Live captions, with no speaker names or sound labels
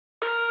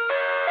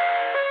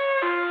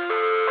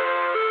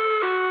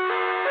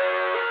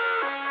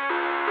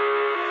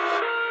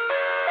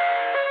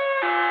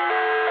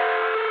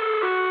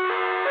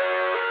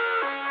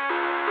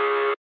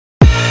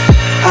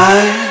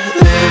I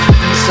live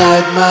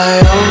inside my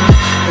own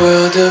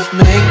world of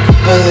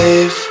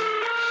make-believe.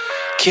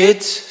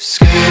 Kids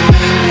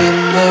screaming in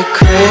the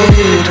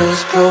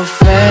cradles,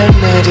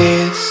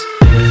 profanities.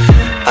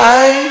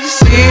 I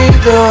see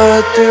the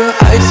world through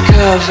eyes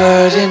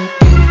covered in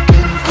ink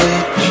and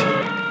bleach.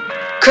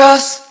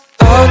 Cross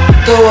out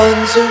the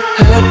ones who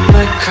heard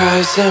my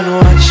cries and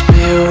watched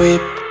me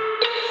weep.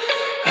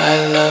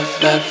 I love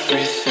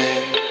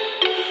everything.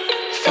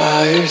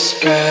 Fire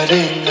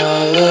spreading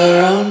all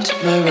around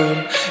my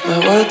room. My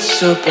world's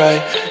so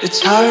bright,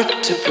 it's hard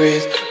to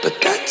breathe,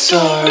 but that's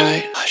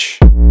alright. Hush.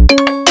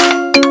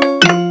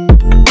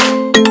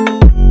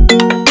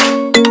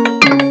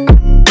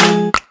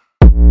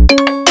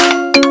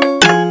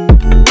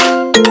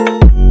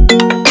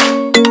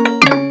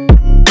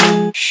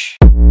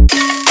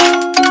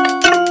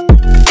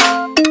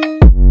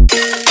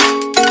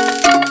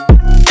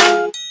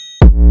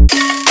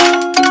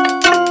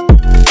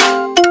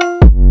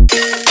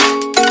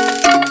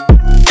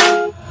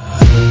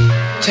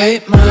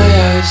 Take my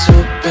eyes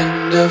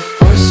open to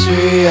force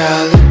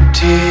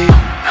reality.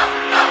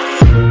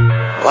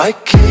 Why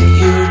can't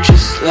you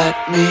just let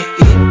me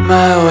eat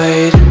my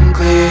weight in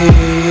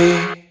glee?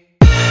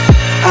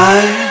 I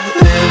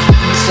live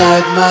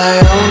inside my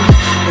own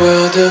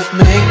world of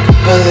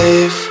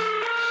make-believe.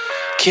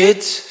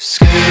 Kids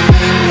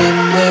screaming in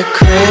their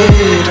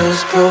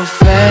cradles,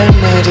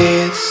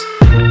 profanities.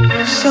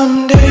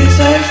 Some days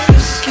I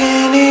feel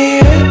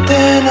skinnier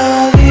than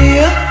all the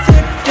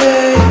other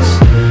days.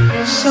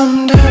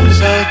 Sometimes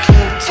I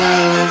can't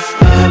tell if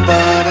my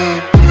body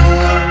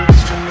belongs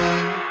to me.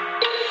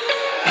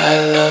 I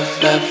love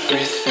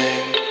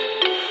everything.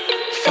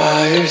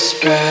 Fire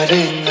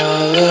spreading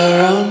all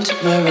around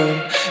my room.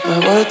 My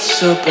world's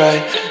so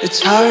bright,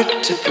 it's hard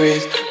to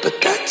breathe, but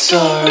that's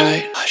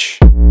alright. Hush.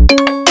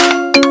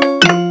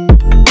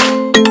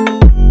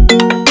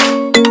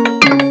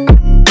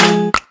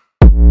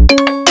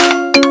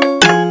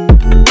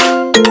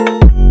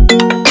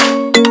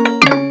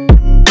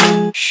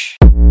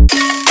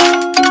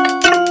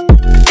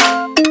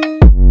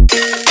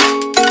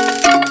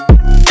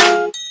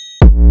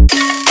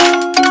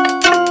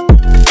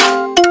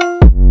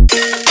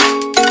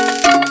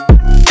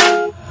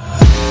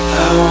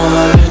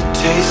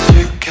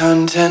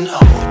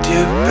 Hold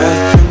your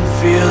breath and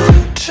feel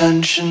the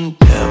tension.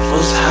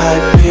 Devils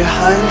hide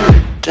behind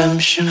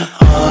redemption.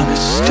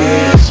 Honesty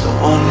is a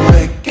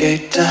one-way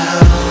gate to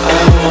hell. I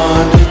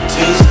wanna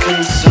taste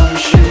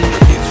consumption.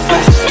 Breathe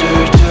faster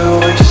to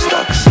waste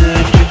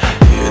oxygen.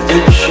 Hear the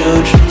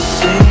children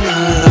sing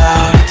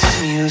aloud. It's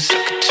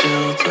music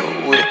till the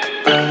wick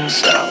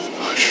burns out.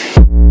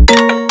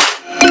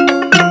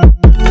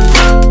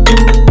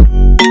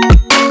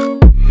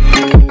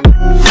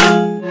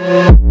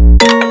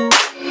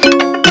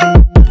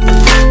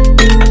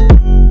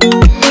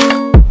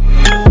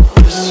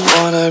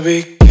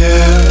 Be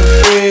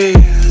carefree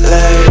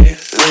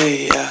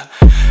lately, yeah.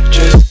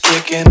 Just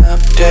kicking up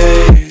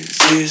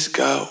daisies.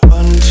 Got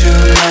one too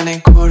many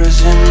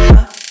quarters in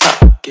my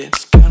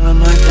pockets. Count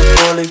 'em like the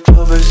 4-leaf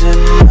clovers in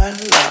my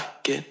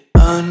locket.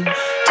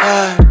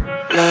 Untied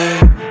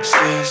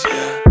laces,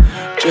 yeah.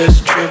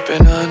 Just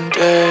tripping on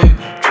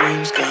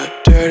daydreams. Got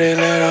dirty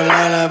little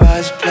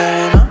lullabies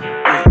playing on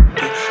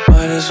repeat.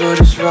 Might as well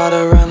just ride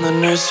around the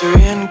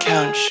nursery and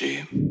count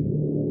sheep.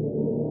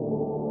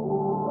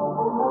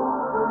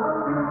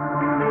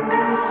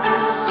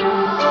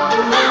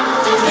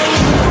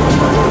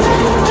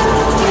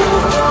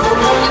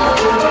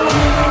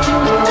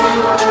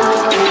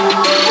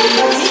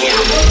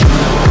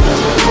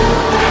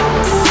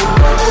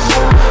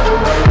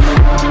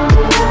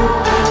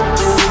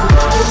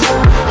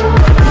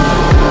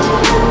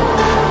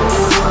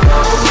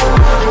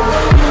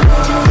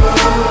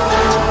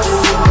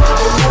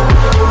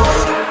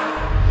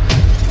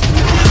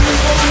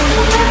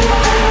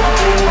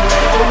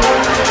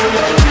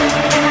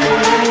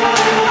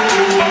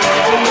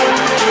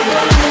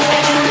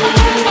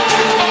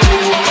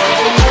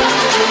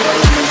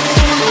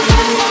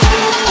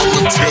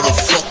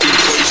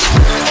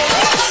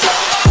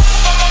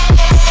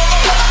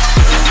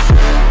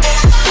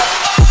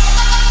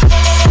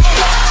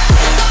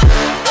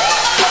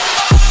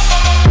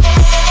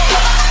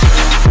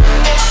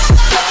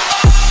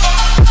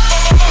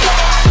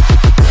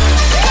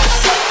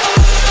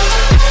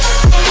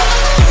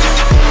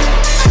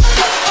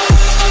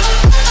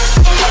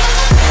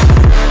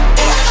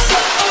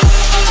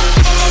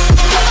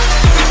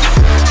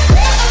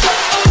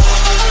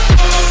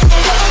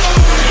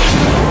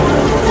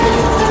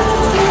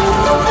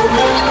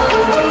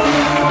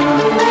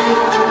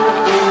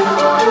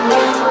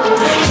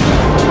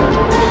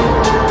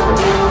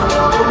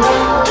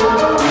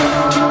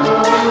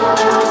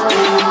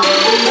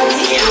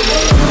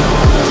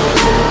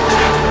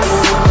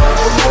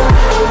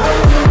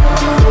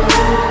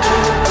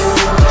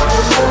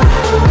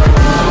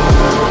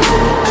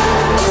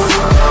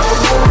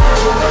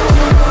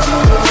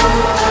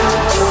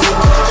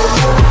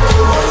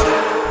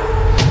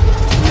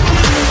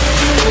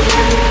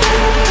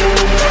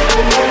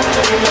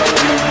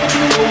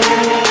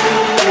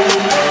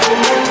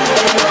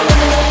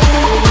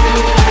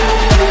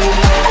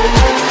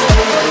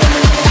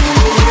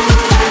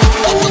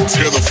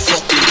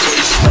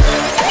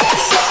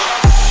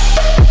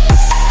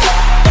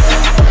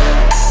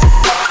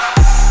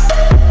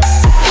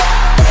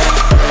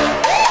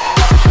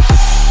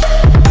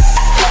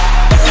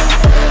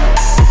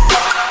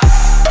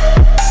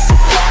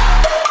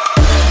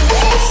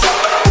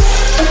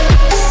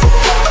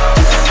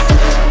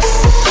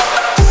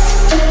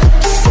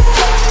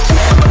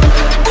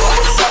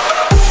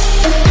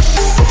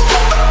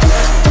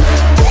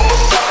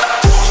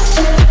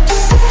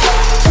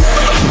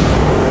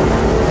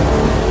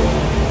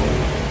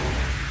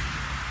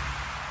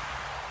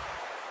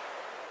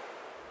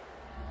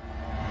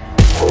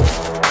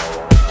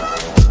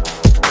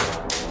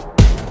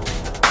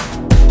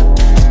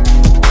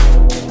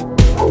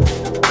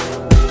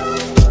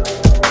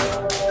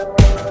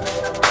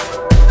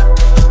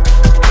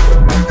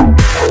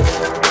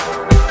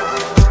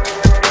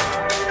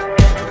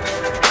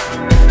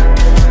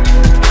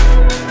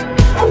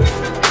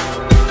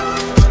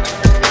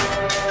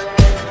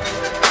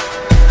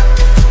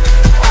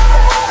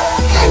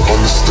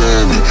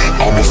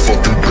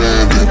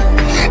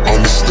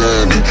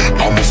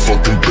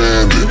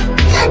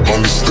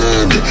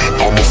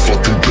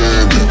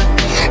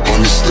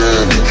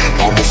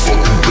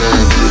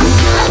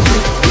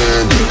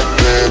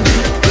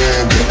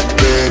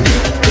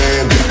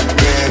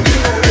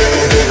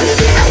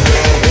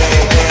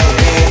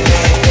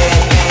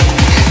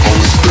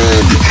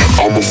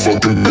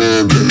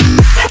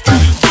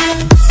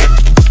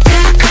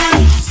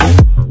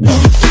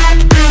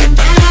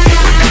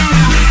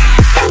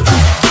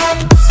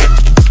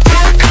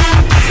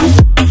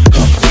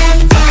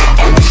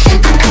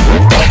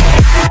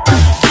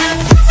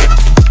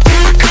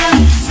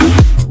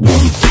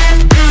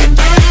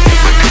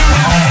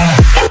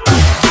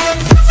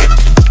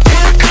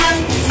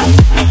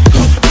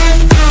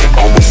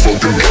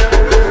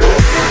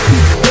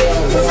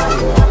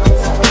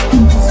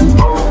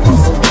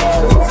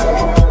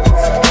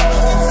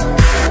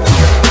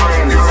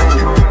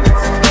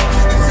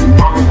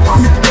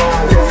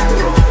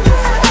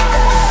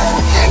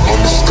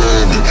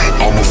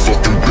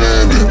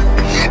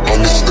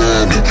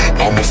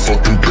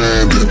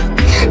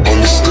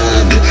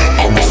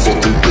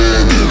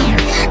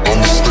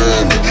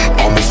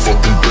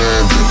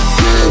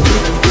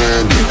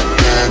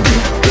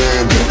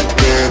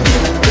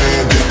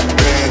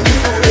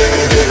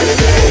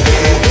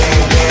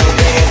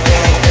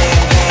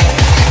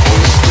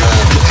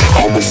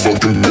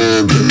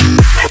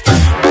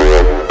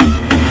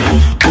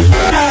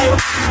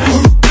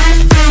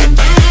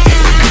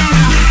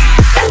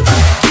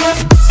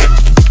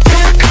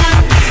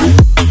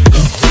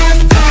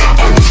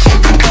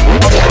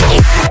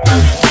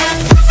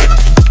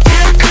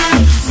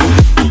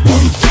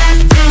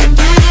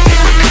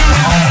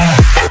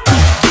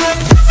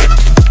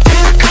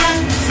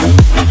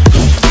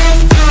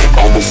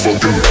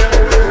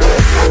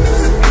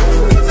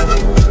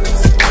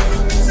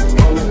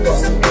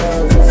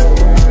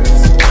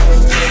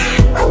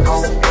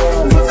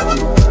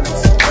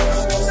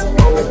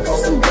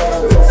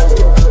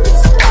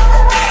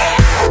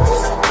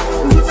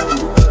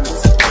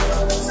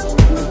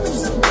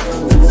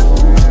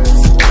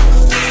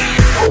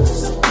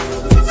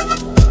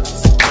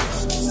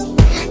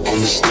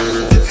 I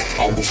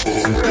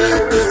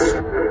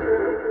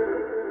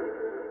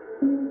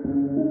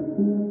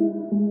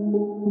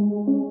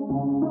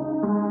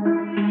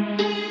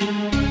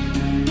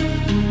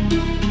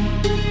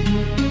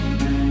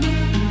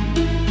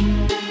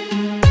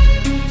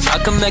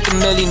can make a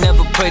million,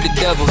 never pray the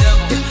devil. Yeah,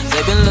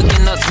 they've been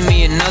looking up to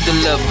me another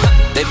level.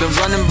 They've been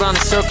running round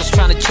in circles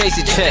trying to chase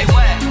a check.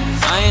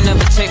 I ain't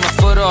never take my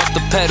foot off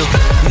the pedal.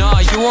 Nah,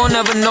 you won't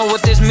ever know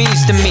what this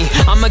means to me.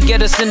 I'ma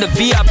get us in the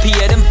VIP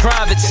at them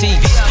private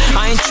seats.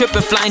 I ain't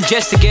tripping, flying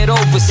jets to get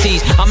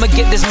overseas. I'ma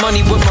get this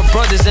money with my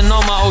brothers and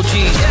all my OGs.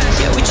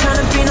 Yeah, we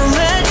tryna be no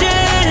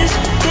legends.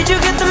 Did you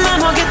get the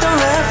memo, get the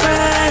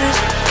reference?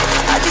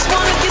 I just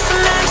wanna get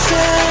some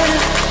action.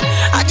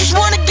 I just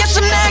wanna get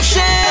some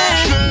action.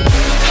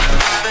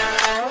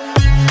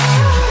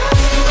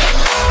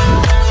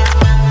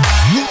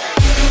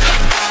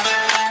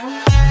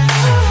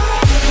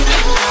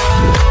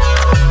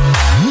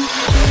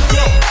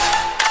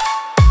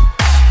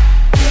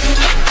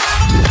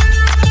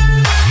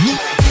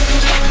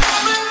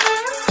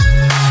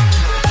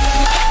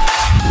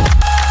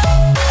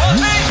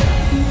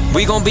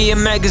 We gon' be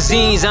in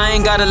magazines, I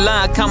ain't gotta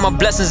lie, I count my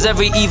blessings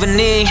every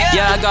evening.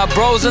 Yeah, I got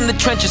bros in the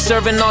trenches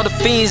serving all the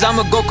fiends.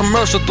 I'ma go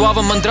commercial,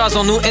 Duava,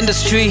 Mandrazo, new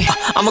industry.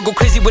 I'ma go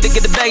crazy with it,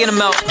 get the bag in the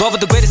mouth. Duava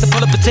the greatest, I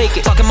pull up and take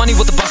it. Talking money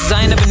with the bosses,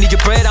 I ain't never need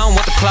your bread, I don't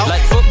want the clout.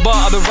 Like football,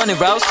 I've been running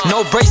routes,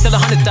 no brace till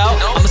 100 out.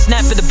 I'ma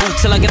snap in the boot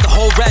till I get the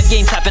whole rap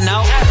game tapping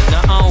out.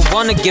 Now I don't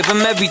wanna give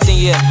him everything,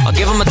 yeah. I'll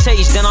give him a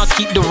taste, then I'll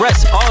keep the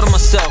rest all to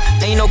myself.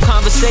 Ain't no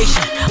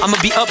conversation, I'ma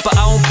be up but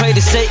I don't pray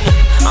to Satan.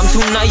 I'm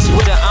too nice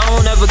with it, I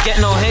don't ever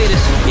get no haters.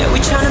 Yeah, we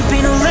tryna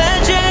be no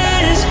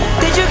legends.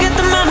 Did you get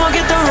the memo,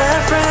 get the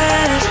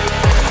reference?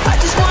 I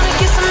just wanna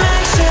get some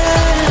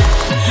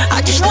action.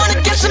 I just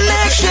wanna get some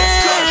action.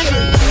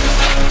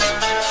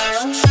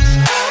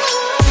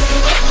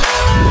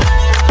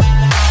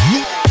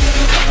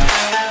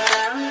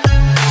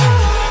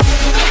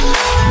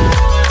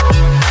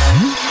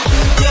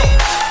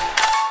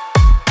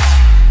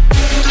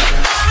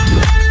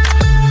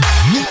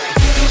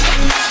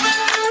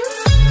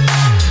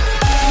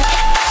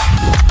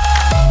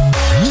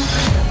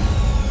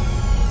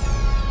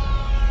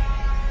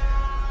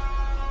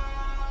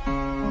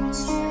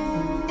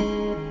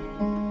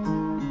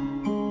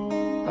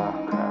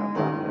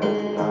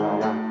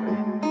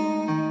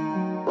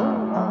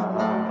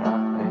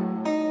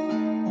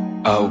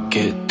 I'll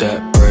get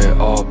that bread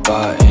all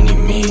by any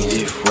means.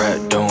 If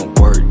rap don't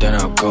work, then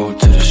I'll go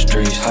to the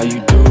streets. How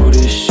you do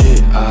this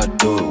shit? I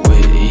do it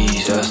with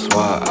ease. That's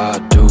why I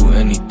do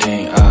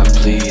anything I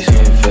please.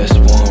 Invest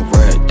one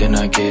rack, then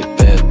I get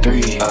back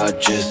 3. I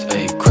just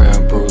ate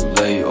crème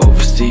brûlée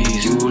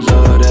overseas. You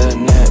love that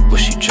net, but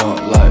she jump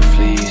like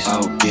fleas.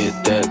 I'll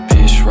get that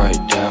bitch right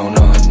down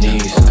on her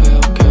knees.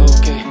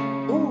 Okay.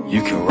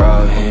 You can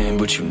rob him,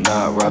 but you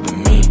not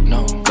robbing me.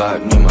 No.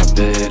 Lock me in my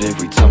bed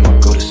every time I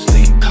go to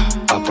sleep.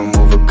 I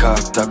remove a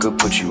cock, I could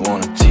put you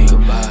on a tee.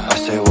 I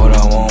say what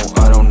I want,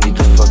 I don't need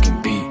the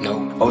fucking beat.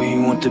 Oh,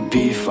 you want the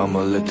beef, I'ma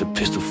let the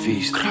pistol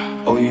feast.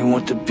 Oh, you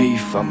want the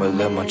beef, I'ma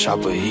let my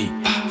chopper heat.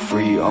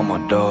 Free all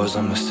my dogs,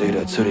 I'ma say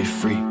that till they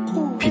free.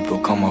 People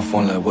call my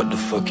phone like, what the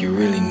fuck you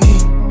really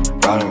need?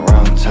 Riding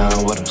around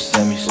town with them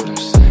semis.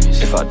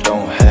 If I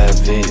don't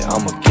have it,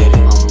 I'ma get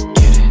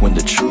it. When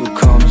the truth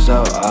comes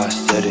out, I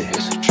said it.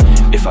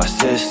 If I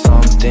said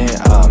something,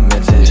 I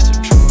meant it.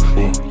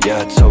 Ooh,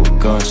 yeah, I told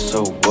guns,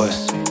 so what?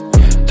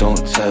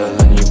 Don't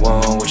tell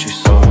anyone what you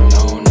saw.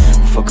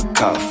 Fuck a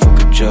cop, fuck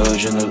a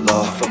judge and the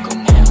law.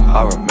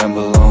 I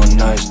remember long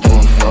nights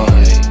doing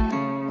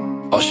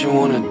fraud. All she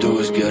wanna do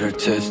is get her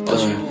tits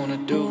done.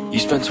 You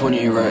spent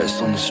 20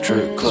 racks on the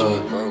strip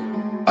club.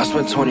 I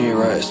spent 20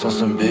 racks on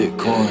some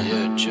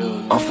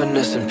Bitcoin. I'm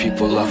finessing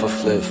people off a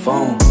flip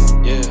phone.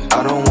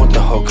 I don't want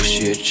the hoe cause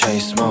she a chain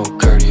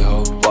smoker.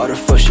 Why the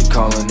fuck she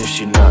calling if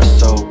she not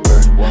sober?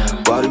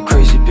 Why do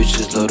crazy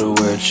bitches love to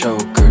wear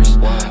chokers?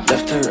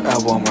 Left her at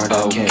Walmart,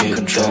 I can't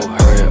control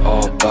her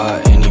all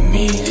by any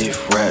means.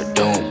 If rap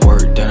don't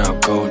work, then I'll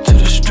go to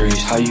the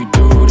streets. How you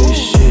do this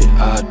shit?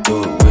 I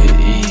do it with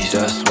ease.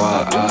 That's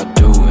why I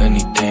do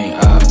anything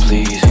I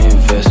please.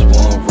 Invest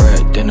one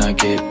rack, then I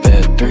get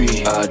back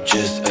 3. I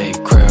just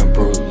ate crème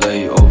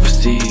brûlée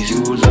overseas.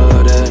 You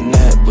love that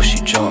net, but she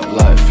jump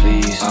like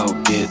fleas. I'll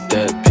get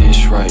that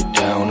bitch right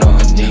down on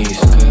her knees.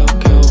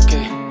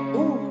 Okay.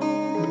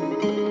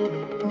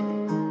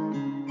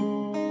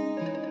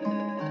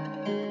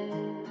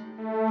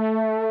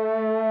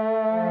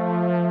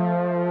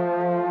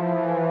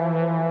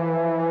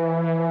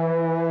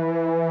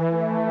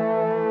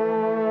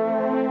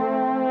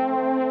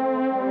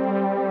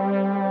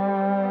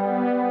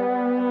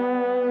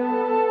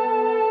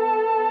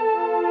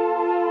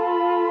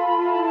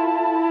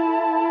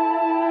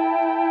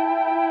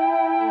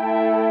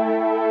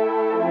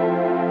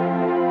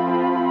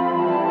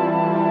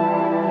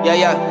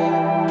 Yeah.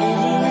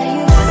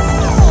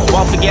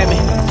 Won't forget me,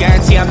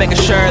 guarantee I'm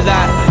making sure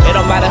that it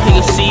don't matter who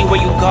you see,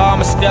 where you go,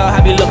 I'ma still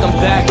have you looking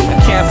back. I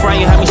can't front,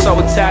 you have me so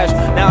attached.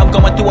 Now I'm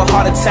going through a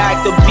heart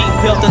attack. The beat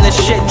built and this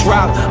shit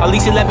dropped. At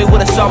least you let me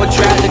with a sober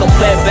track. They gon'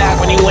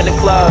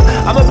 club.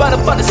 I'm about to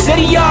fuck the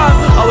city up.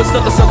 Always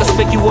looking so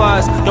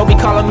conspicuous. Don't be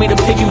calling me to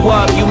pick you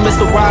up. You missed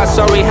the ride,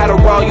 sorry, had a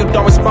roll. You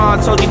don't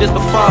respond, told you this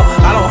before.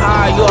 I don't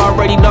hide, you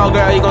already know,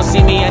 girl. You gon'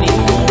 see me anyway.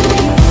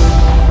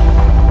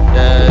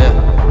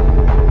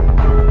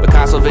 Yeah.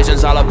 Picasso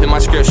visions all up in my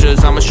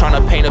scriptures. I'm just trying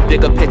to paint a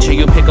bigger picture.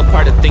 You pick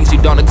apart the things you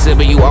don't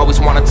exhibit. You always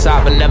want to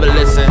top but never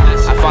listen.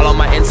 I follow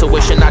my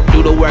intuition, I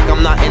do the work.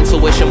 I'm not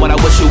intuition, but I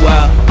wish you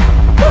well.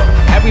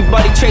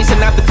 Everybody chasing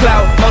after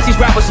clout. Most these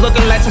rappers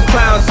looking like some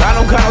clowns. I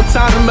don't got no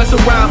time to mess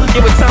around.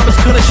 Give it time, it's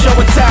gonna show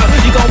and tell.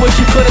 You gon' wish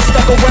you could've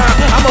stuck around.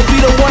 I'ma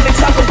be the one they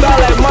talk about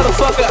like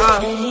motherfucker.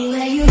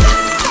 Anywhere you go.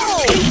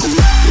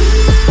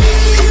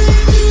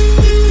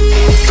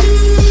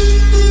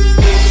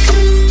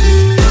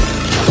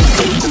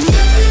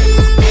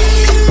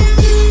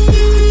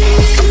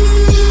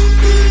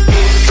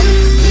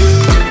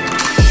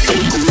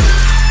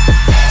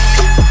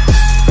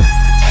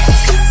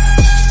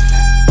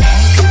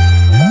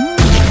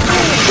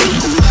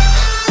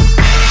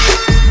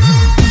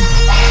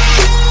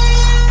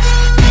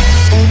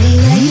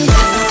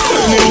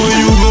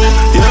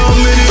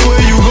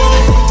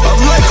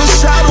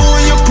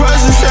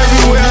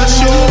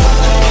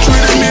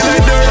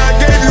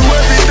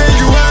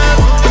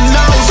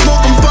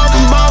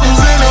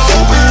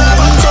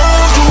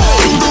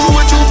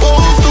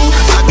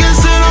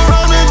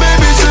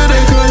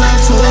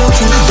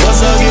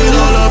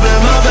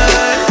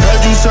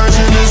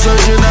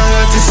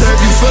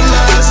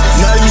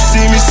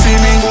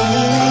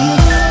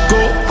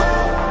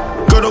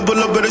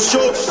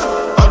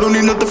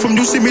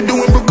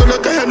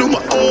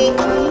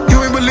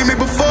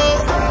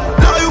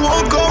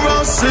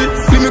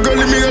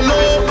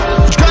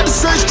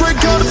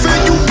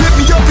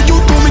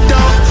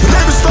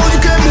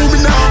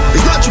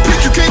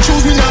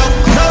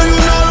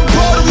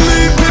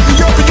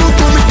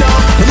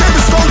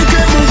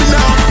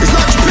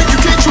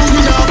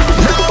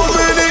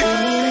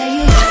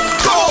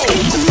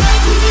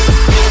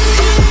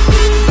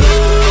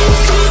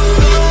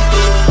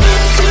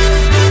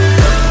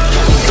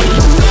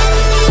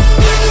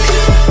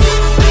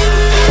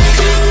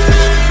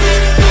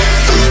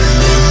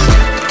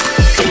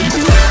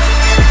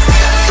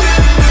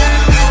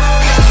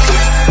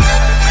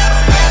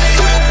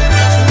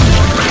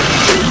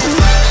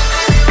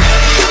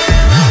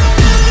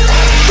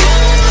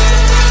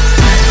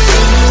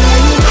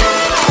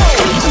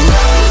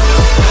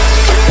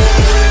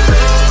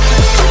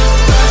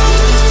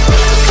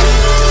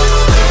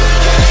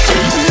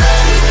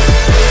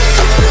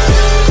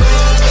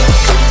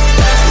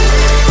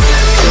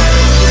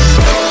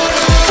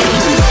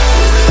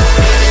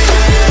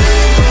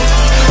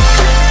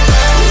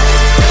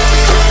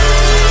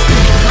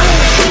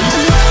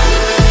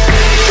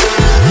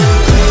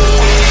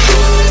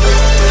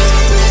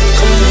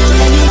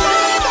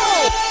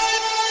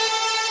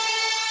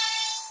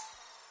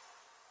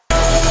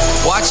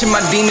 My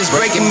demons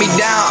breaking me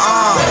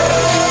down,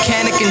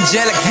 Canic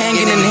angelic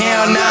hanging in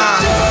hell nah.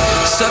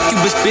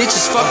 Succubus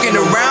bitches fucking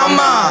around,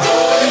 ma.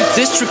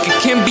 This trick it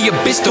can be a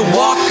bitch to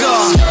walk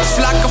up.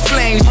 Flock of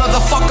flames,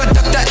 motherfucker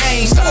duck the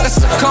aim. Sucker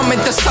succumbing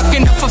to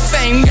sucking up for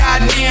fame.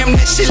 Goddamn,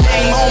 that shit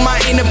lame. On my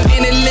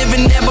independent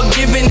living, never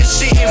giving a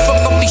shit. And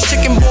fuck up these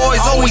chicken boys,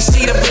 always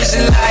see the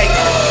vision like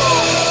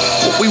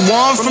what we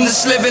want from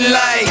this living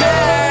like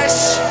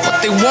cash.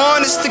 What they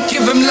want is to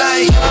give him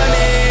like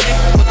money.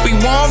 We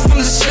want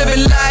from this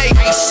living like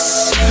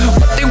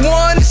what they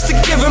want is to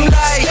give him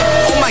like,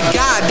 oh my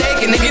god, they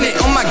can nigga it,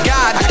 oh my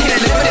god, I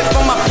can't live it for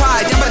my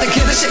pride. I'm about to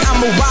kill this shit,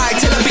 I'm a ride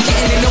till I be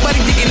getting it,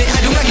 nobody digging it.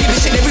 I do not give a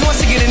shit, everyone's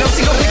singing it, no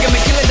single picking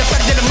me, killing the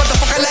fact that a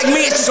motherfucker like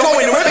me is just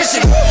going to rip this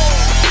shit.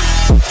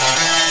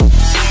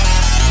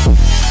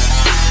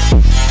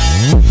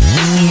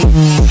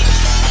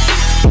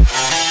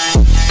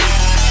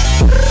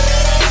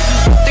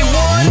 What they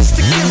want is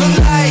to give him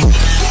like.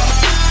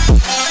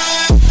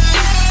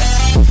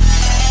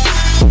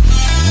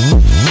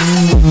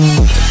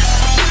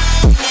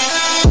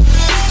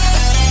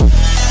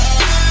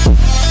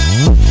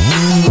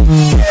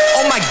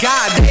 Oh my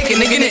god, they can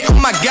nigga it, oh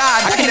my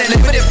god, I can't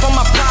live it for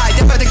my pride.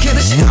 I'm about to kill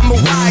this shit, I'm a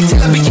ride till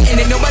I be getting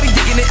it, nobody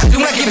digging it. I do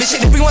not give a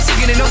shit, everyone's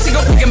singing it, no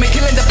single picking me,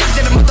 killing the fact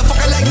that a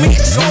motherfucker like me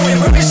is just going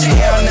to rip this shit.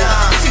 Hell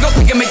nah, single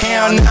picking me,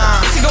 hell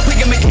nah, single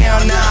picking me,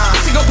 hell nah,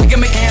 single picking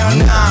me, hell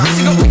nah,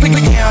 single picking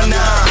me, hell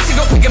nah,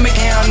 single picking me,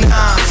 hell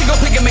nah, single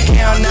picking me,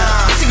 hell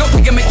nah, single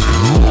picking me.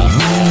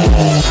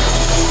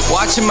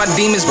 Watching my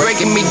demons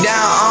breaking me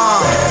down,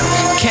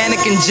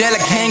 Canic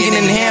angelic hanging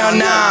in hell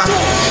nah.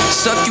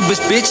 Succubus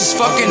bitches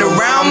fucking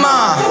around,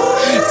 ma.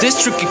 This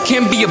trick it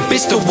can be a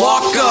bitch to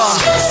walk up.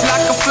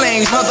 Flock of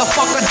flames,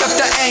 motherfucker duck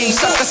the aim.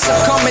 Sucker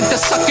succumbing to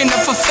sucking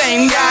up for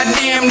fame.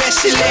 Goddamn, that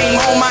shit lame.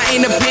 On my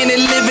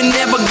independent living,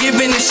 never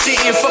giving a shit.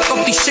 And fuck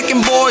up these chicken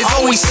boys,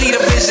 always see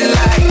the vision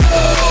like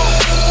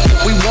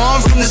we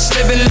want from this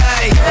living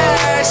like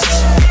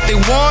they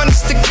want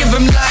us to give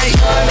him like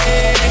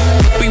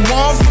we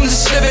want from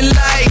this living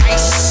like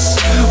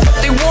what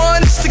they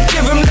want us to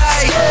give him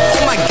like,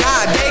 oh my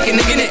god, they can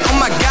nigga it, oh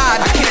my god,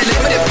 I can't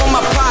live it for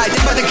my pride.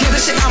 I'm about to kill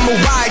this shit, I'm a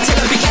ride till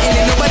I be getting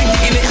it, nobody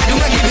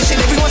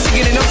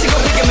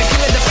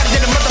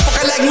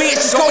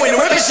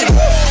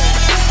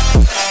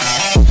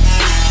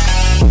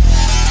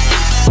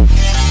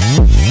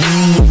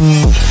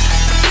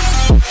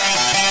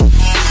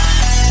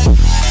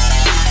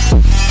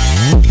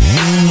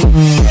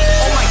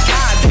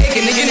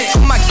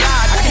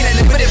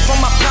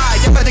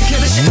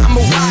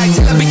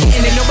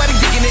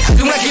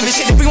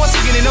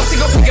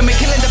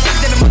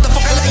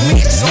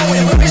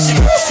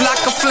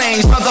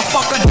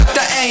duck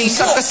the aim.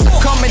 Sucker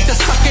succumbing to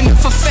sucking it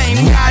for fame.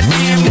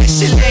 Goddamn, that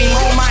shit lame.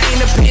 On my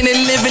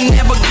independent living,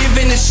 never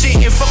giving a shit.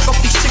 And fuck up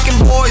these chicken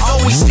boys,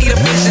 always see the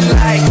vision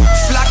like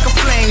flock of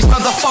flames,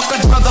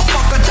 motherfucker,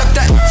 motherfucker, duck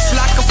that.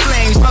 Flock of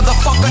flames,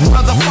 motherfucker,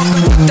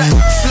 motherfucker, duck that.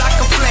 Flock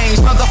of flames,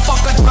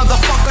 motherfucker,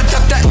 motherfucker,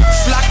 duck that.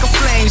 Flock of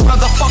flames,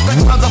 motherfucker,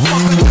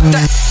 motherfucker, duck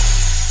that.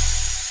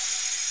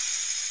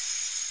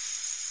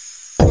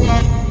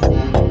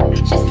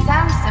 She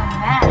sounds so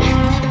mad,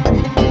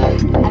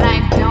 and I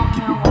don't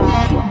know why.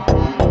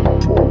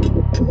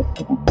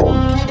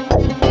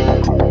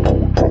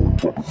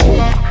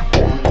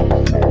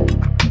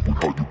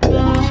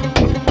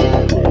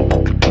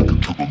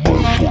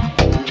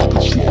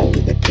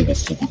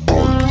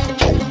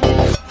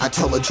 I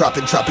told her drop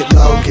it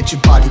low, get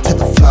your body to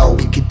the flow.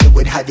 We can do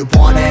it how you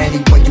want it, any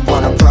way you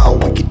wanna roll.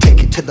 We can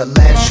take it to the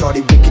left,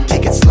 shorty, we can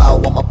take it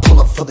slow. I'ma pull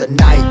up for the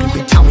night, you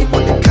can tell me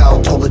where to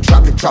go. Told her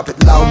drop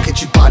it low,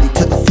 get your body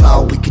to the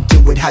flow. We can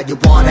do it how you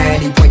want it,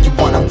 any way you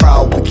wanna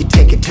roll. We can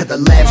take it to the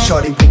left,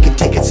 shorty, we can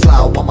take it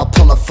slow. I'ma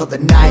pull up for the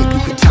night, you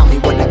can tell me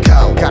where to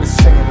go. Gotta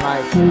sing it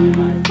like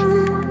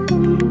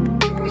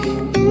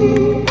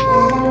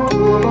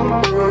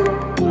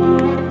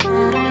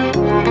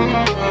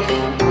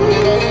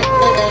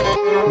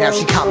now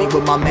she caught me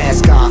with my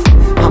mask off.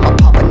 I'ma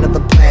pop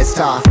another blast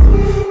off.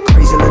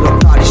 Crazy little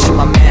body, she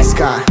my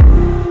mascot.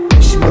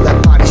 When she move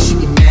that body, she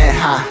be mad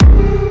high.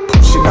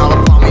 Pushing all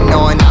up on me,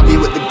 knowing I be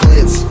with the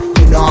glitz.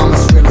 You know I'm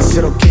as real as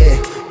it'll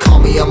get. Call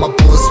me on my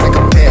bullets, make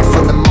a bet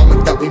from the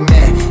moment that we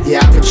met.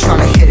 Yeah, I've been trying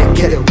to hit it,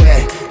 get it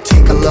wet.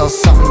 Take a little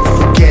something to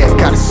forget.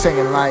 Gotta sing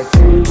it like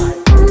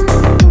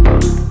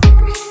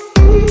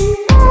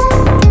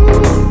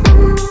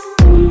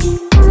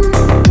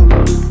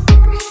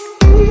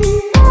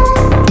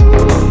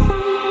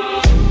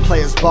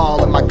players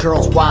ball and my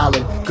girl's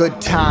wildin'. Good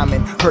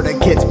timing, heard her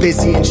gets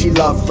busy and she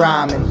love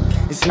rhyming.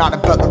 It's not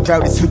about the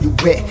route, it's who you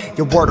with.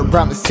 Your word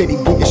around the city,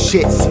 be the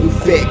shit, so you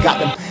fit. Got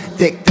them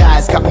thick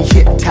thighs, got me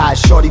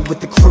hypnotized. Shorty with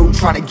the crew,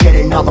 trying to get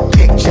in all the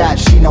pictures.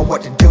 She know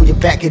what to do, you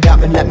back it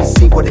up and let me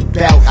see what it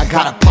bout. I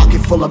got a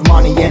pocket full of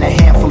money and a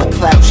handful of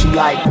clout. She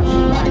like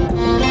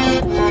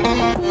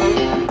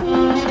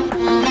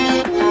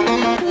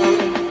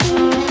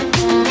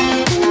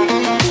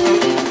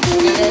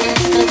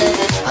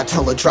I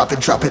told her drop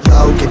it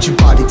low, get your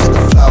body to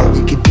the flow.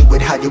 We can do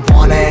it how you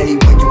want it, any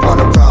way you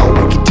wanna roll.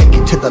 We can take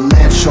it to the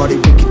left, shorty,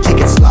 we can take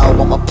it slow.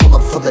 I'ma pull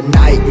up for the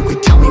night, you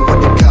can tell me where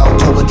to go.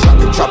 Told her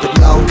drop it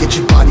low, get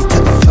your body to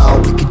the flow.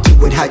 We can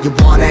do it how you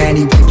want it,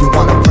 any way you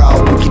wanna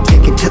roll. We can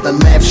take it to the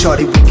left,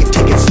 shorty, we can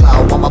take it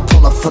slow. I'ma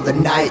pull up for the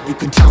night, you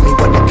can tell me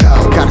where to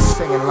go. Gotta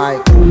sing it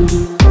like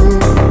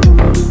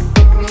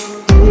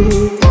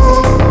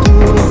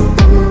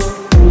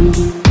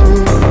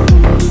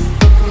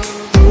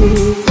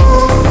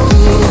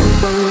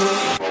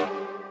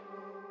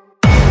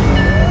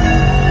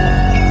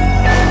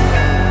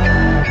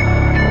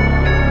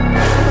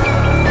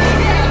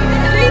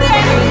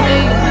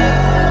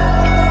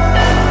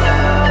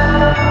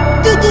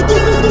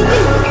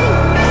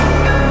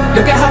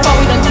look at how far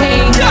we done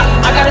came.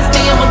 I gotta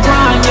stay on my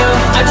grind,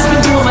 yeah. I just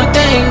been doing my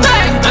thing.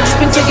 I just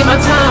been taking my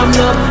time,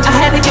 look. I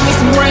had to give me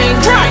some rain.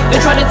 They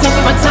try to tell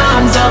me my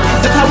time's up.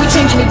 Look how we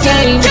changing the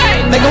game.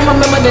 They gon'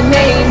 remember the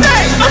name.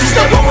 I'm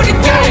still on with the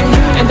game.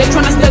 And they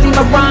tryna study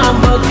my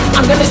rhyme book.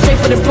 I'm gonna straight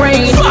for the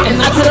brain.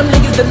 And I tell them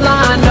niggas to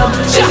line up.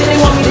 They say they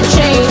want me to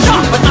change,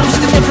 but I'm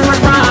just a different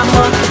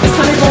rhymer. This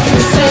time it won't be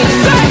the same.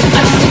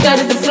 I just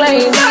ignited the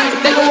flame.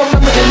 They gon'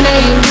 remember the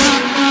name.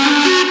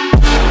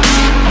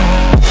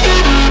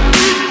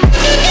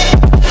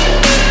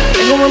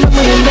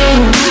 Remember your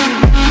name.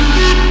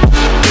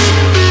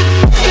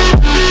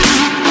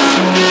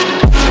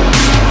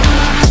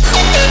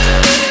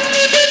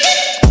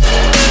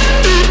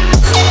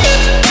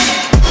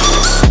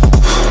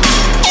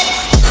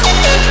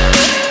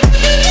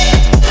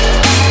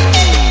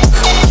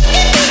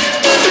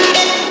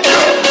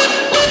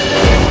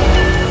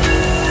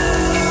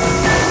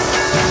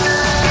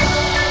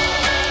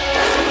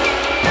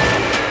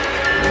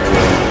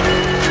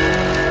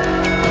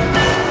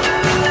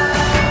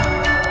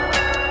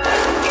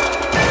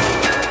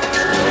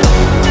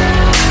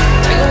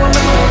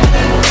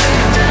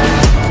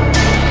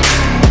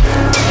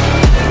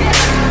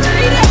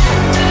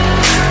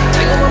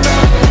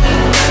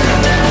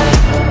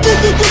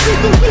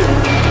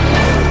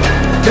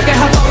 Look at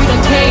how far we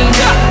done came.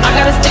 I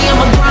gotta stay on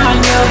my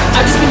grind, yo.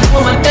 I just been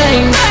doing my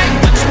thing.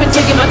 I just been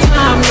taking my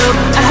time, yo.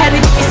 I had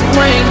to give me some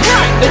rain.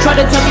 They try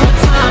to tell me my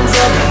time's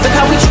up. Look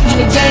how we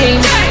changing the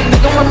game. They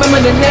gon' remember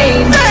the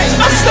name.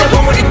 I'm still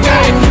on with the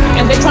game.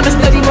 And they tryna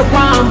study my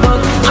rhyme book.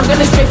 I'm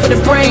gonna straight for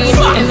the brain.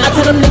 And I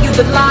tell them niggas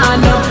to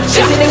line up.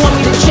 They say they want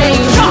me to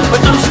change,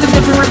 but I'm just a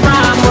different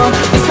rhymer.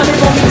 This time it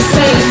won't be the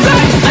same.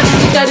 I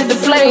just ignited the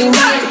flame.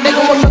 They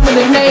gon' remember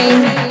the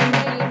name.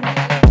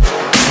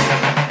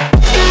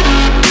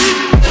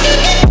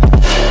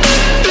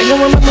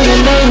 Remember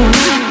your name.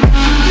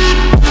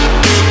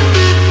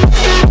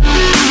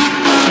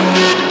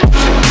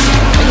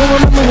 I don't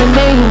remember your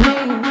name.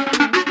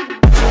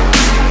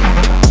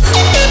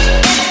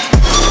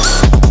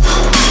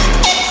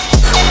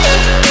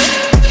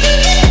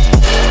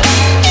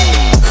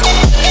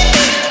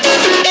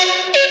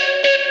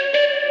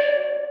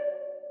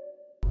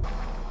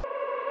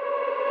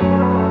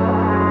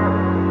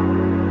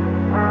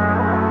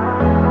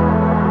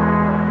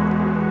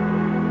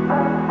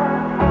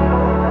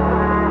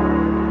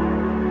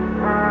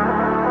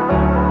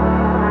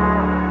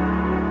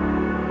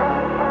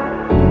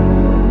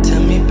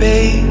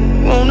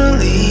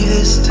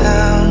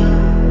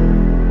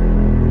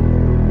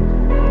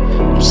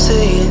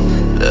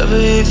 Love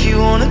it if you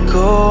wanna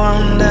go,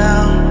 I'm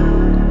down.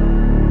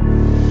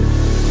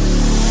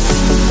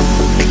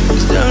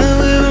 Cause darling,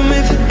 we were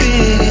made for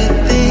bigger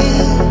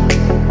things.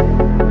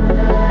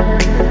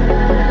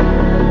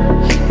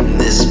 And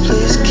this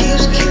place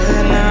keeps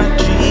killing our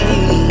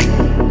dreams.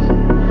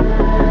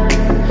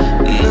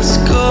 Let's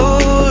go,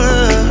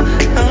 love.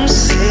 I'm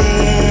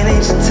saying,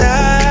 ain't you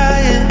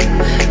tired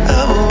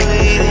of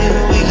waiting?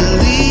 We could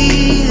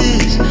leave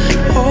this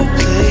whole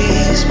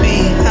place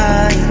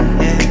behind.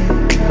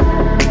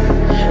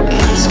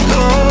 Let's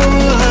go,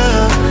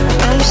 love.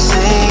 I'm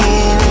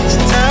saying, ain't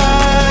you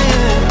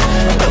tired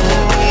of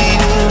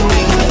waiting?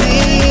 We could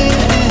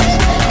leave this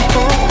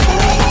whole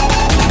place.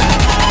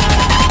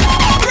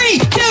 3,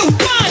 2,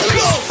 1,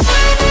 go!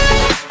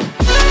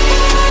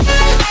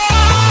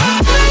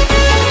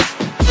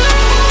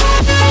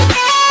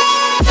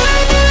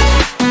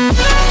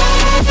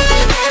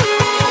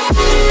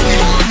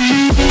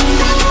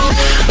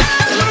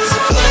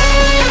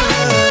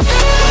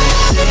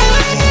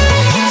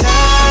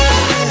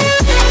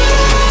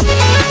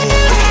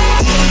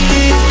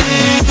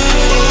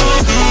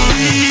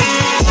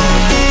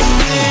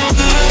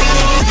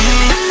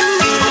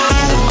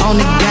 On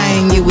the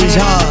gang, it was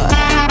hard.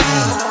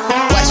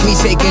 Watch me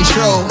take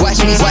control. Watch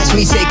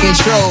me take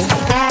control.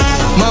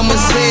 Mama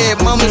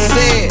said,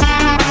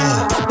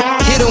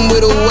 hit him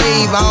with a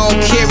wave. I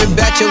don't care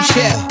about your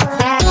check.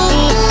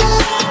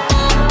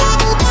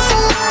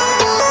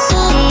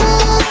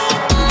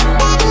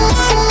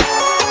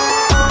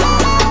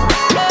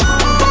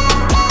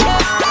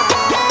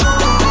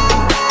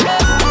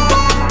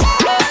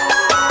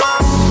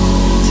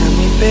 Tell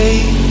me,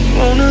 babe, you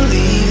wanna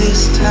leave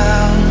this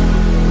town?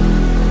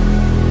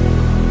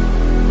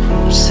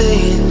 I'm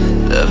saying,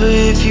 love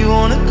it if you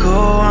wanna go,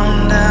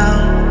 I'm down.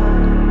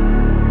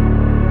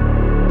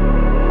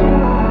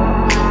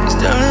 Cause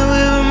darling,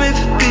 we were made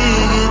for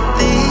bigger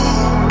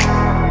things.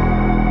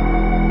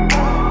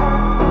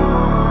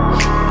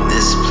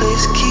 This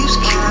place keeps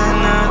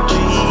killing our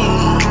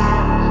dreams.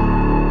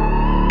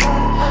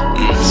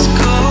 Let's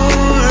go,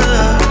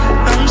 love.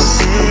 I'm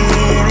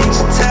saying, ain't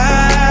you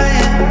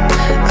tired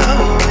of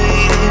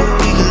waiting?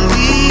 We could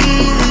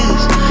leave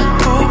this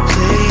whole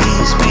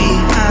place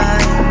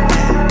behind.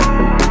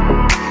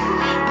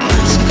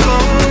 Let's go,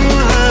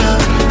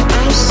 love.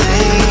 I'm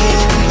saying,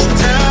 ain't you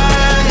tired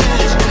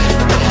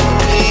of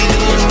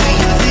waiting? We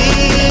could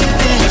leave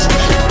this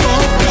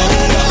whole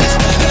place.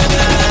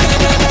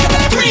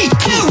 3,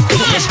 2,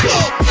 1, let's go!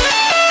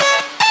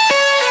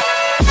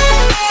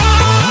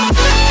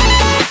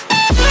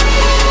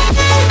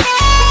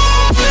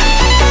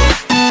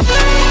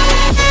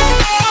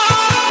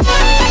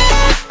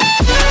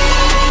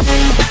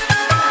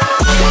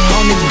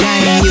 On the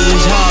gang, it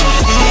was hard.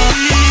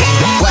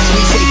 Watch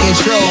me take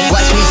control.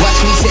 Watch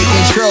me take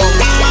control.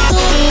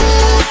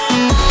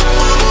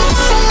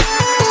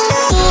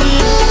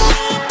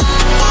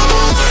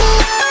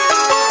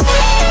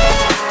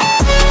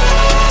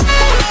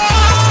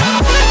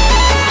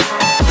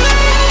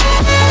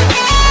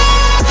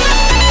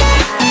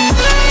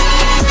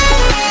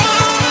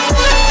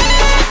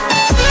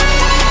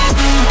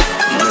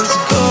 Let's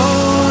go,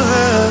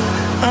 love.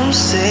 I'm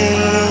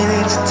saying,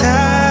 ain't you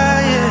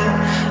tired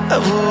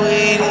of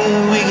waiting?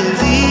 We can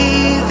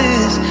leave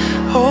this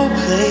whole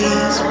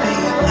place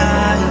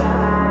behind.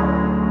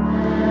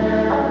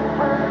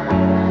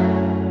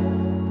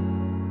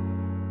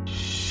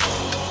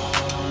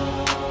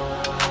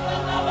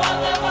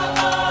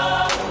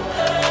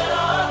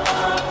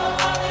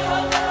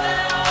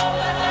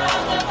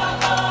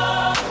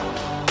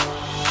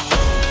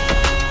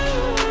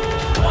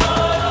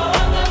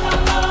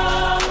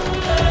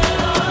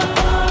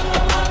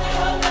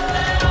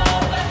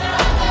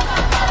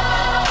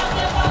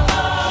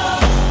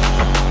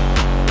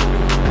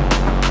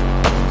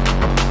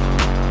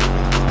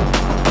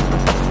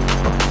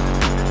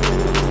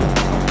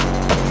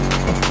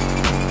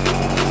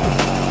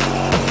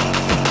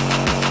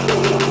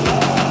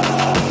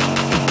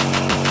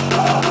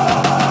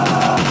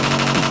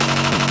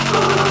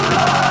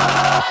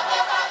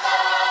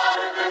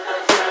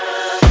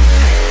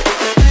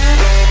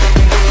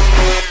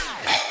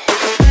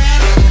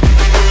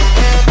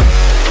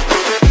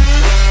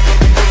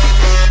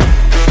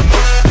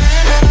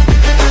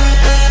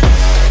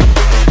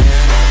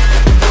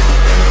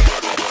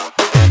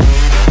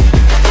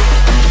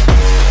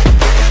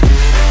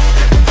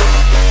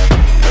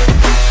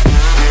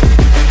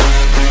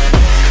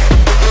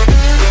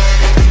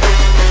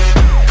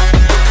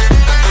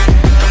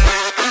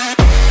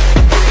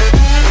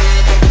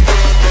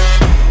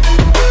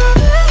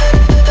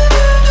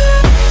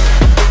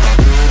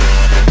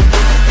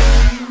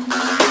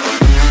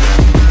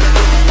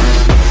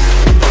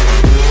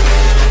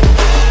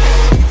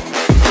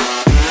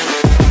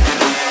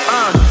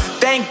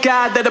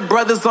 God that the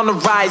brothers on the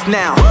rise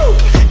now.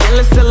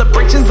 Endless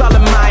celebrations all in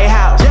my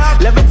house.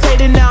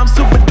 Levitating now, I'm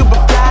super duper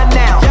fly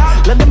now.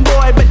 London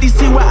boy, but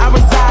DC where I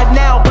reside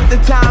now. Put the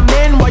time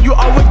in while you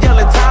always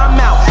yelling time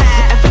out.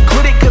 And for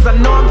quit it, cause I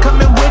know I'm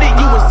coming with it.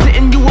 You were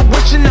sitting, you were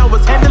wishing I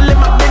was handling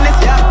my business.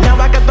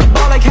 Now I got the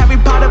ball like Harry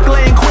Potter.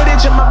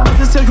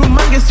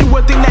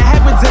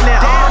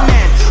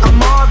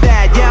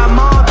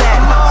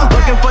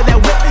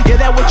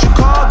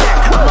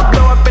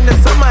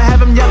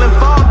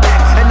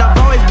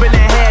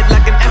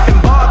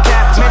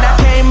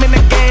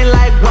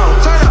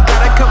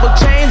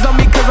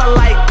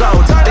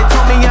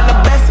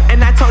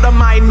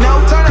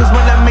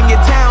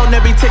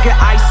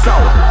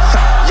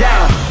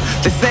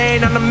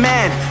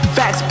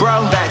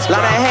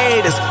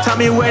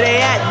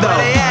 though?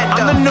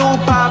 I'm the new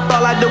pop,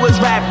 all I do is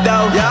rap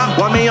though.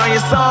 Want me on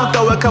your song,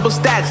 throw a couple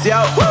stacks,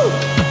 yo. Woo!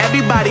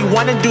 Everybody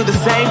wanna do the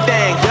same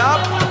thing, yup.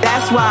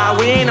 That's why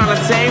we ain't on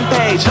the same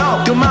page.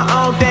 Do my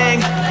own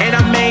thing, and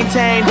I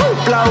maintain.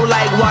 Flow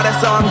like water,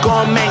 so I'm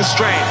going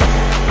mainstream.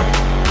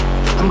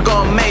 I'm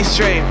going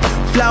mainstream.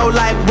 Flow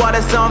like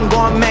water, so I'm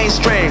going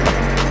mainstream.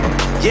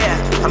 Yeah,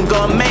 I'm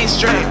going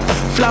mainstream.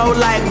 Flow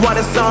like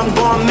water, so I'm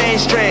going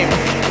mainstream.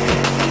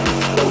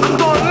 I'm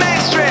going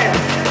mainstream.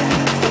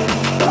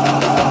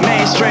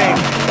 Mainstream.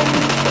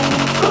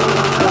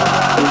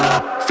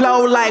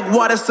 Flow like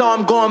water, so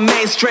I'm going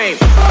mainstream.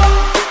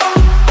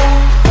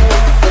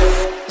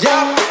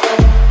 Yup.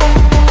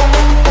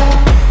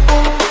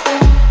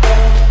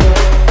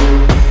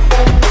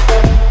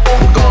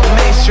 I'm going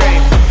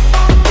mainstream.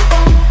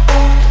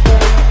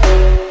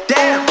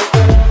 Damn.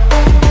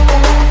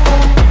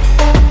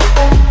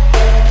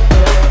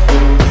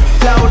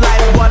 Flow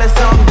like water,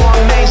 so I'm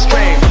going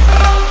mainstream.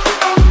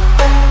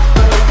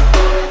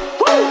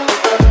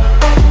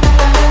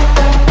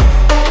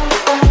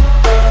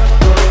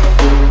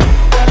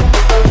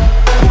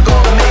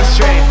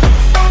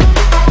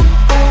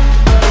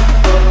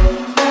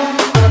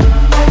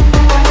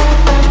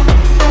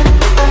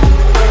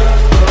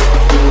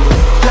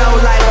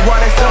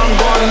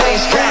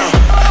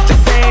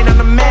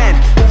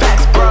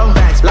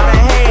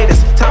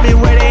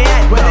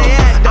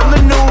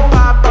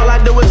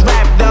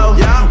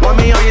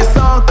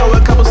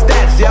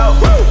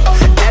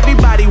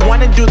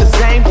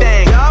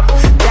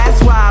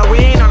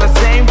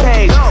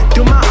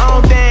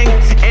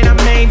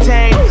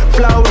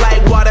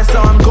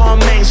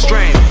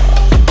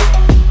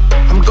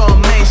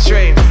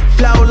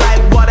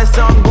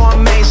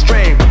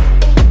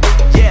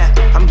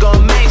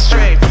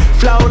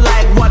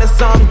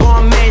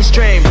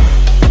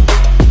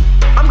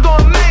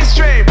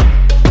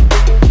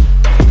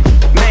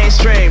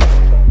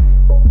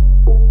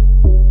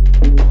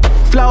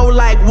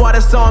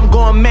 So I'm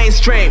going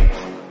mainstream.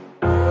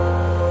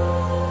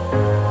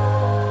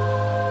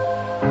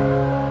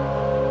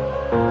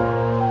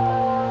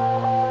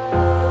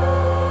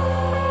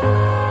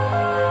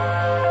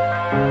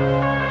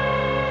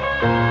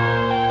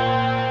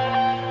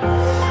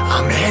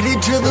 I'm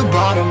headed to the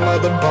bottom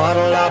of the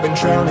bottle. I've been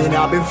drowning,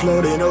 I've been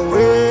floating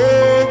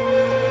away.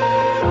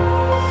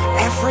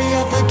 Every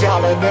other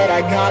dollar that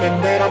I got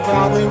in bed, I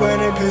probably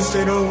went and pissed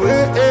it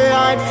away.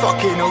 I ain't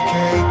fucking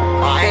okay,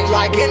 I ain't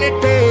liking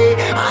it, babe.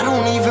 I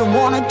don't even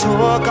wanna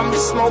talk, I'm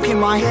just smoking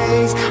my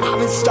haze. I've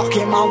been stuck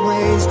in my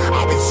ways,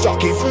 I've been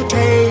stuck here for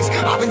days.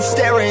 I've been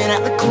staring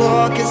at the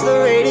clock as the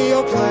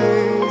radio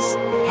plays.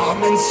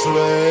 I'm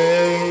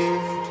enslaved.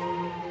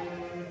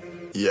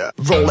 Yeah.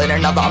 Rolling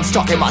another, I'm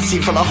stuck in my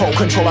seat for the whole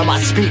control of my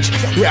speech.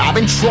 Yeah, I've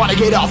been trying to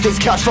get off this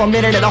couch for a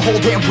minute and a whole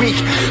damn week.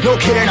 No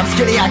kidding, I'm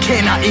skinny, I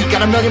cannot eat.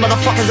 Got a million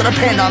motherfuckers that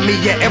depend on me.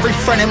 Yeah, every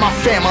friend in my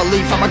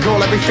family. From a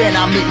girl, every fan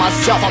I meet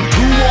myself. I'm too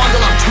on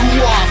till I'm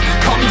too off.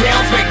 Come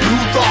down to make new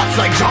thoughts,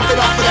 like jumping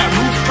off of that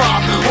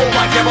rooftop. Whole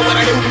life never when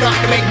I do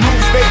nothing to make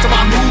moves based on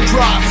my mood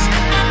drops.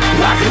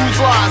 Like who's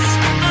lost?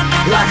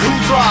 Like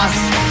who's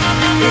lost?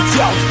 It's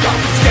yo,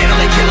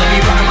 steadily killing me,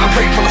 running my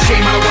brain full of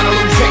shame. I don't wanna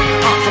lose it.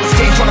 Full of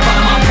stage, trying to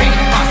find my pain.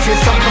 I see the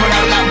sun coming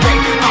out of that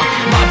rain.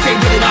 My team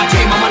really not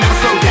tame. I'ma never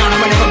slow down.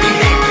 I'ma never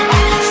behave.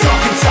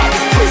 Stuck inside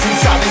this prison,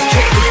 inside this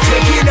cage, it's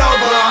taking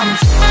over.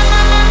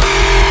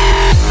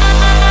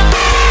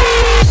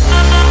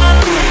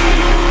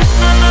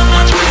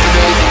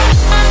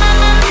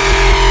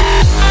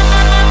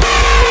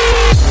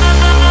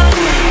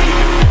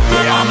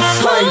 Yeah, I'm a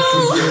slave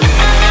for you.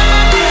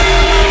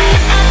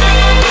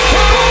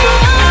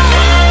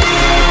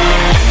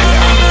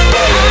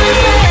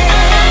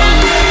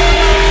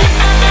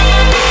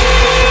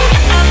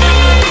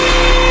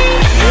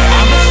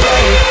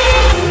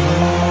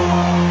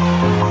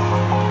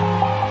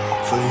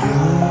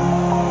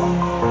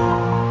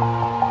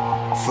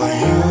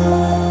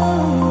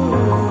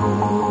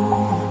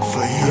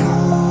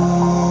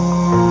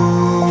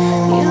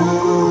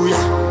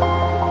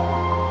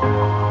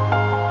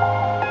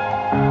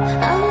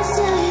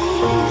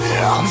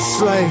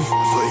 Slave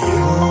for you.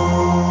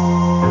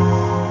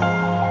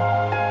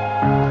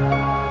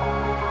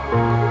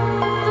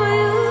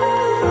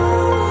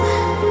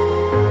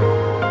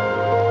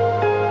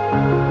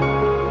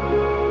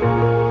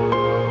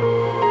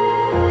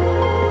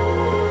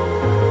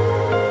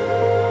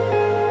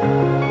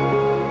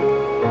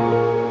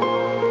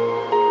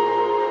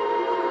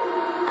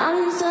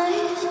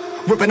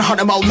 Ripping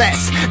harder, more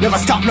less. Never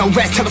stop, no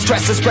rest. Till the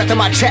stress is breath in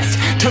my chest.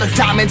 Till it's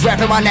diamonds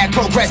wrapping my neck.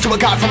 Progress to a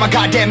god from a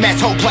goddamn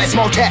mess. Hopeless,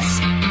 more tests,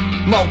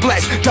 more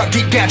blessed. Dug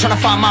deep down, trying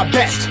to find my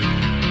best.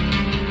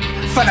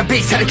 Find a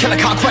beast, had to kill a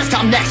conquest.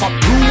 I'm next. I'm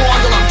too on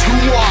till I'm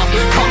too off.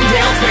 Come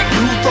down, make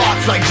new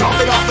thoughts, like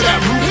jumping off of that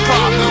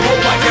rooftop.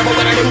 Whole life never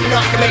when I do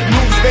nothing to make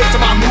moves based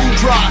on my mood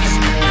drops.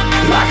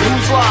 Like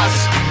who's lost?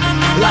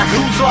 Like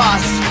who's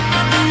lost?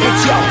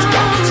 It's yo,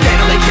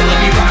 steadily killing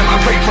me, running my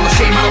brain full of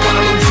shame. I don't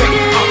wanna lose it.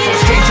 Full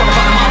of stage, trying to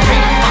find my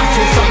pain. I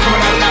see the sun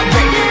coming out of that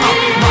rain.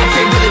 My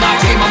team really not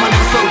tame. I'ma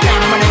never slow down.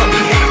 I'ma never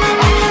behave.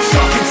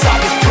 Stuck inside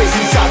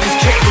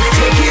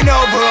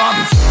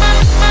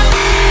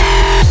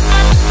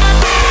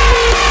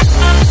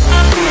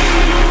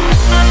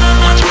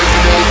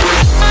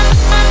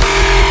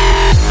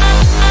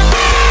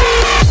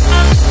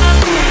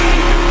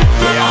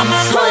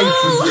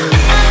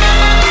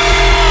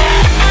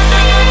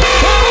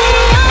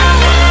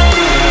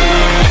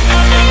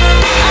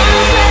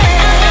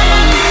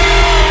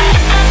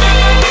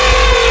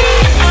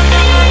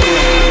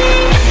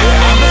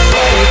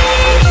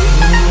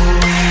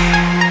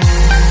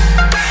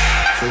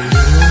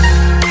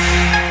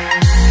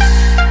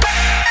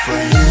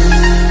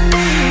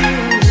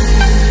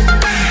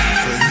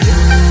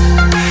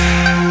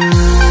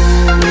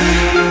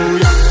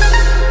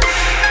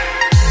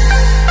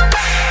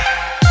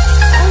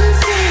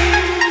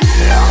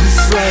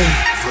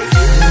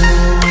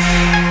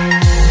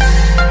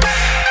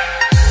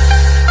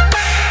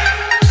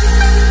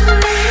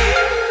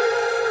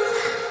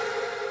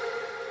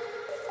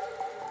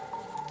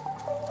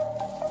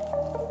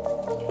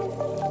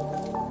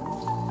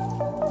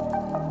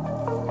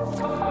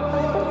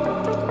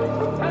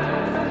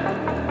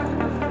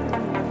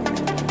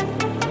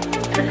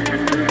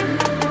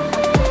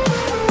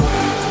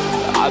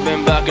I've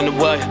been back in the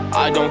way,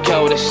 I don't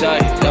care what they say,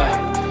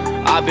 yeah.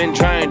 I've been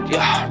drained,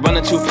 yeah,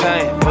 running to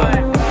pain,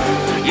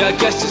 yeah, I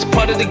guess it's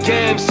part of the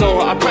game, so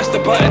I press the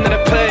button and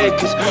I play,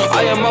 cause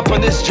I am up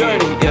on this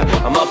journey, yeah,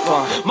 I'm up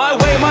on my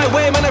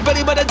way, man, I'm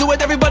ready, but I do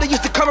it. Everybody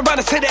used to come around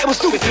and say that it was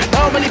stupid.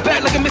 Now I'm really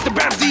back like a Mr.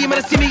 Ramsey, man,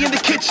 I see me in the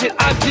kitchen,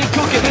 I've been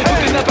cooking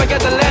up, I got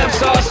the lamb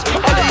sauce,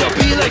 all of y'all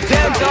be like,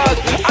 damn dog,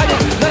 I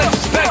didn't let it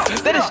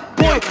respect, that is,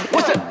 boy,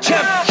 what's a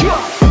champ, yeah.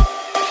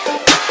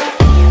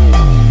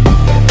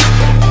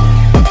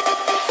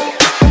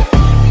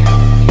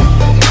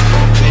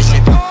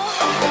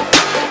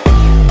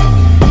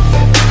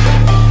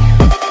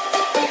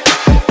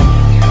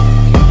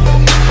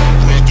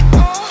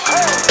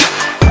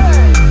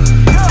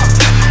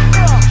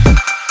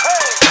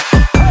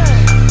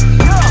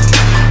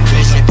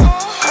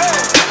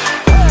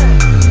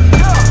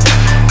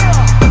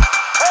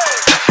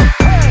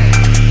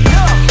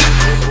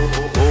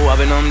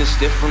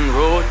 Different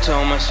road,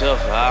 tell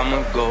myself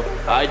I'ma go.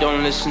 I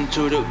don't listen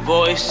to the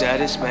voice that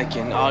is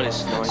making all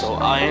this noise. So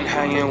I ain't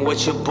hanging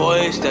with your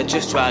boys that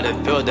just try to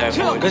fill that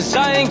void. Cause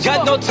I ain't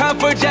got no time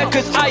for that,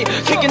 cause I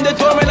kick in the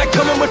door and I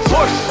come in with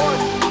force.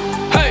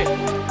 Hey,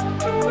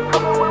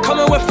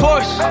 coming with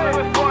force.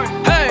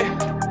 Hey,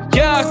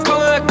 yeah,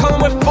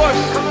 coming with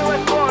force.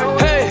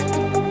 Hey,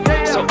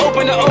 so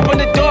open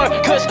the door,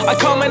 cause I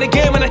come in the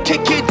game and I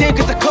kick it in,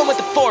 cause I come with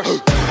the force.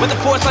 With the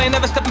force, I ain't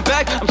never stepping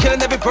back. I'm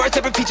killing every verse,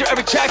 every feature,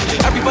 every track.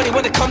 Everybody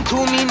wanna come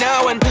to me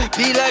now and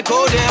be like,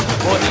 oh damn,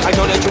 boy, I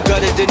know that you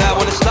got it, then I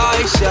wanna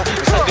slice, yeah.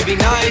 It's like to be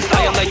nice,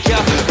 I am like,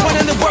 yeah. Put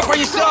in the work for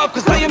yourself,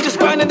 cause I am just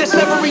grinding this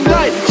every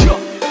night, yeah.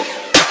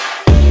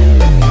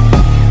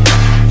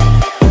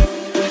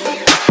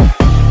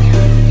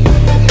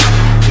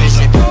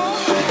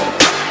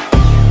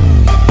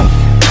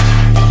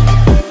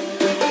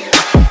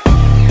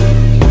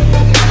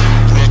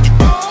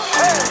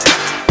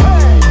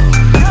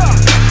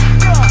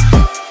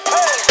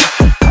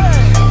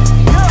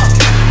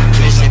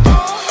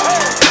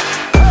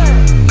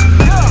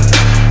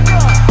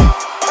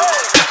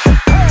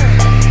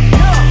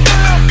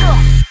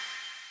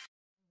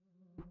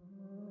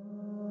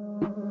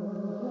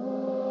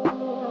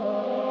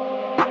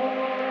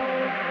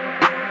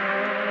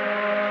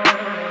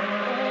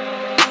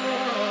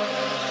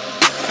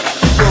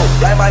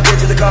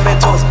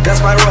 That's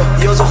my rule,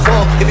 use a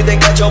fool. If you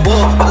think that you're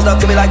bull, but it's up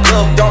to me like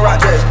glue. Don't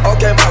rock this,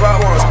 okay, might rock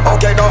ones.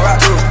 Okay, don't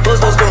rock twos, booze,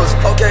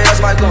 okay,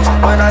 that's my clues.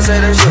 When I say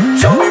this shit,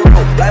 show me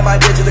rule. Like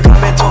my bitch in the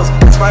comment tools.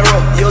 That's my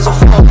rule, use a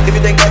fool. If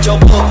you think that you're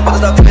bull, but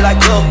it's up to me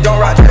like glue. Don't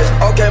rock this,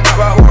 okay, might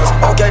rock ones.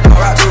 Okay, don't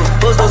rock twos,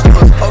 booze,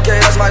 okay,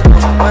 that's my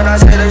clues.